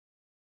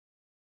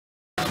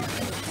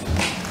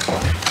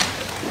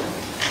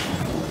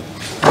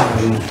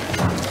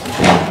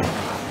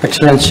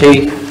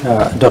Excellency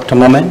Dr.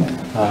 Momen,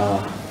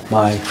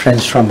 my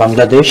friends from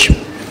Bangladesh,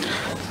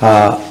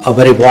 a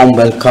very warm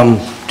welcome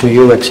to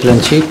you,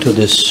 Excellency, to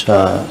this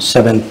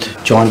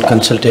 7th Joint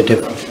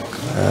Consultative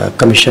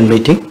Commission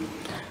meeting.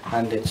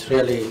 And it's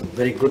really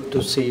very good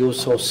to see you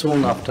so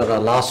soon after our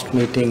last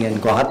meeting in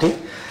Guwahati.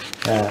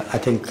 I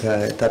think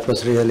that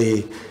was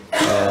really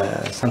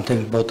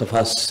something both of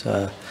us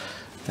were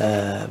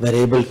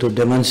able to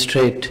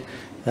demonstrate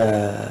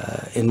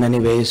in many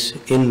ways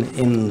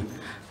in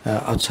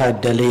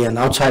outside Delhi and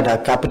outside our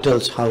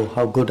capitals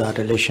how good our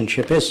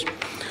relationship is.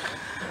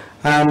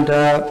 And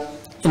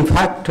in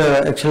fact,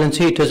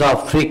 Excellency, it is our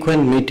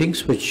frequent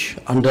meetings which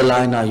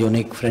underline our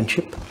unique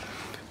friendship.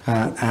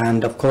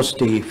 And of course,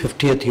 the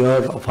 50th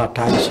year of our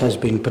ties has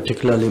been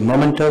particularly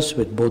momentous,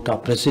 with both our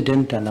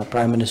President and our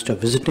Prime Minister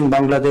visiting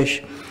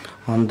Bangladesh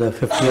on the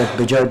 50th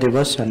Bijay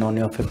Divas and on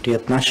your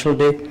 50th National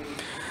Day.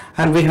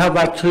 And we have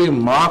actually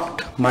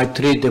marked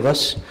Maitri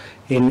Divas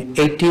in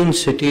 18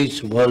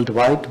 cities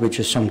worldwide, which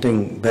is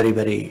something very,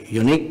 very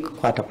unique,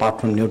 quite apart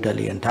from New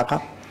Delhi and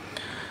Dhaka.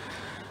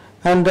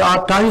 And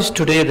our ties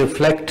today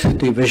reflect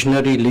the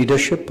visionary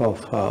leadership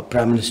of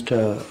Prime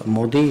Minister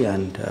Modi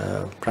and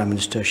Prime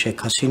Minister Sheikh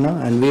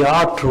Hasina, and we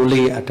are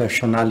truly at a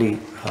Sonali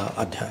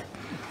Adhyay.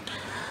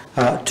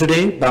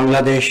 Today,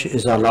 Bangladesh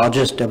is our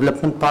largest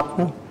development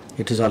partner.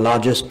 It is our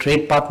largest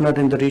trade partner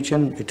in the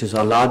region. It is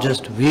our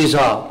largest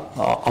visa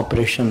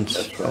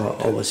operations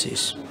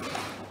overseas.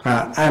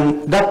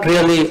 And that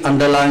really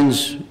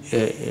underlines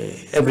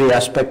every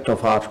aspect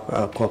of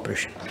our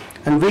cooperation.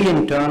 And we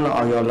in turn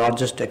are your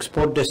largest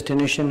export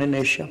destination in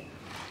Asia.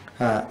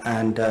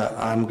 And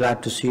I'm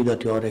glad to see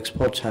that your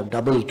exports have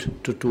doubled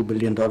to $2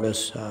 billion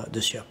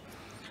this year.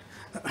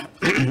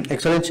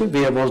 Excellency,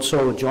 we have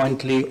also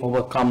jointly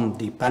overcome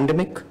the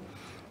pandemic.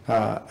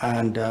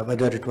 And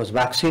whether it was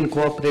vaccine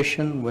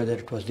cooperation, whether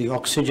it was the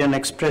Oxygen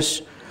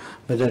Express,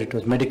 whether it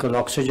was medical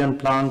oxygen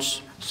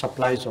plants,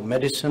 supplies of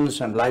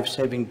medicines and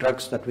life-saving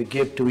drugs that we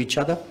gave to each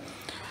other,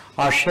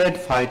 our shared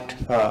fight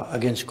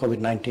against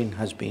COVID-19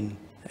 has been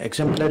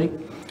exemplary.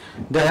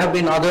 There have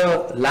been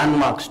other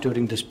landmarks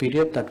during this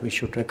period that we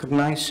should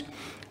recognize.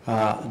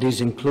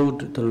 These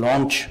include the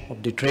launch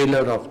of the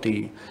trailer of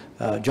the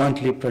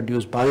jointly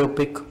produced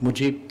biopic,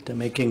 Mujib, The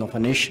Making of a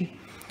Nation,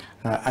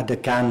 at the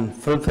Cannes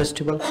Film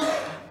Festival,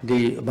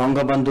 the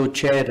Bangabandhu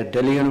Chair at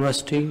Delhi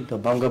University, the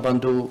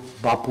Bangabandhu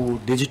Bapu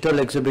Digital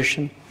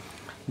Exhibition,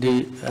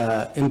 the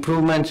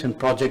improvements in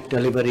project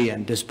delivery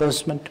and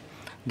disbursement,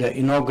 the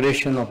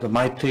inauguration of the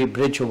Maitri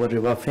Bridge over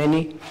River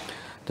Feni,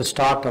 the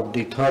start of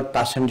the 3rd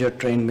passenger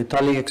train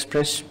Mithali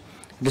Express,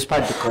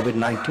 despite the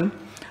COVID-19.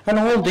 And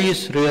all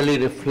these really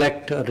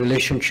reflect a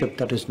relationship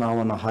that is now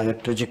on a higher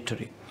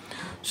trajectory.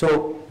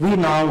 So we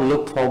now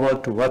look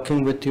forward to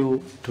working with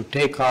you to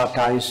take our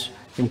ties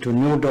into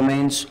new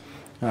domains,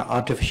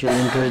 artificial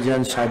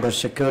intelligence, cyber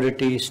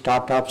security,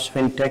 startups,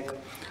 fintech.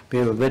 We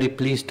were very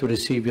pleased to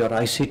receive your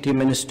ICT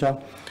minister.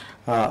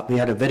 We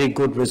had a very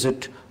good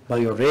visit by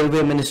your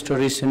railway minister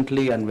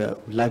recently, and we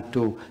would like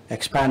to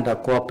expand our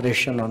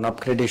cooperation on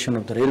upgradation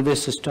of the railway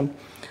system.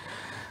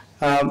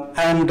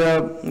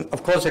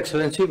 Of course,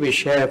 Excellency, we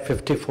share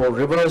 54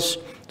 rivers,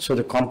 so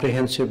the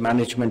comprehensive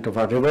management of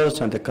our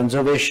rivers and the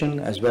conservation,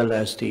 as well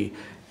as the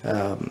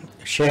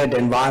shared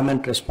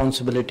environment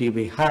responsibility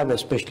we have,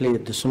 especially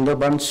at the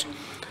Sundarbans.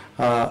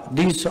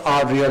 These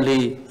are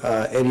really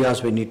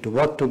areas we need to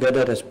work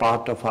together as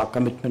part of our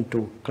commitment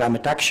to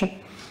climate action.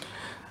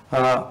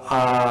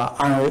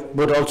 I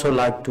would also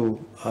like to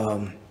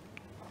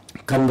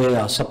convey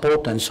our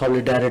support and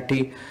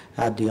solidarity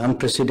at the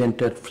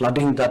unprecedented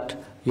flooding that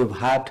you've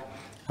had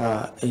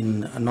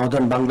in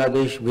northern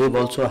Bangladesh. We've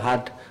also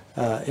had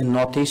in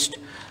northeast,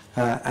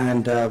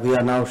 and we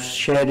are now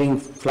sharing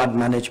flood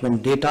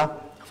management data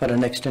for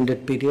an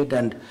extended period.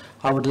 And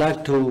I would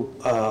like to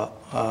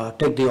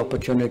take the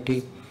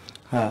opportunity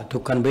to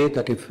convey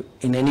that if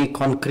in any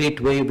concrete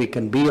way we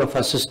can be of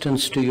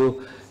assistance to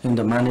you in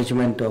the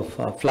management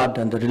of flood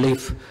and the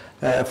relief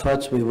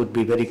efforts, we would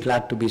be very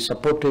glad to be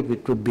supportive.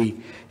 It would be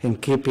in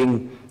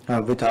keeping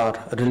with our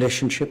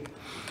relationship.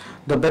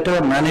 The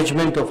better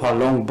management of our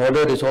long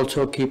border is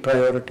also a key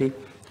priority.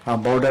 Our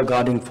border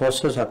guarding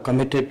forces are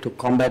committed to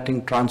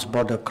combating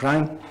trans-border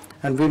crime,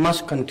 and we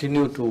must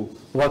continue to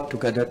work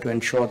together to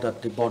ensure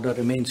that the border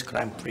remains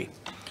crime-free.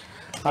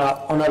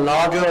 On a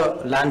larger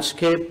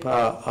landscape,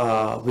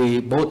 we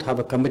both have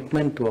a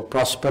commitment to a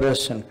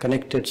prosperous and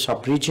connected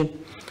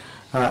sub-region,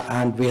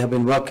 and we have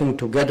been working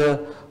together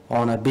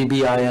on a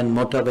BBIN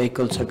motor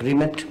vehicles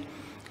agreement.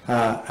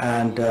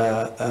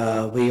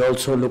 We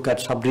also look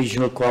at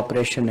sub-regional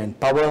cooperation in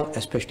power,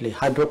 especially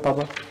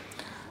hydropower.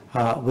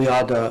 We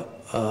are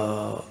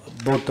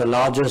both the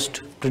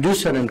largest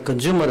producer and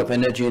consumer of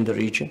energy in the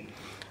region,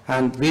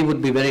 and we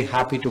would be very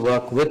happy to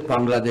work with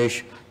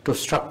Bangladesh to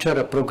structure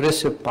a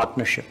progressive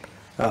partnership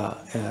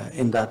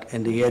in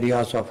the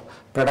areas of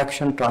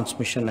production,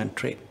 transmission, and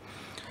trade.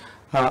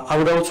 I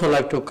would also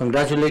like to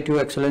congratulate you,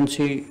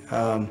 Excellency,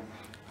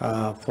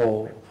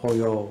 for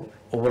your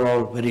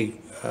overall very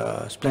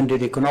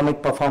splendid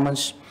economic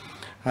performance.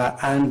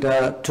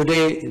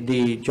 Today,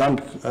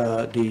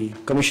 the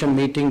Commission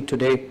meeting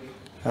today,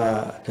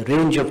 the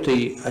range of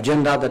the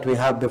agenda that we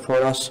have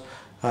before us,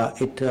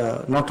 it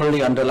not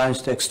only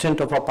underlines the extent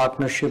of our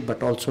partnership,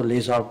 but also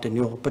lays out the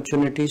new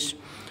opportunities.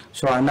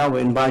 So I now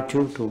invite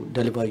you to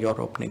deliver your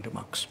opening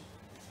remarks.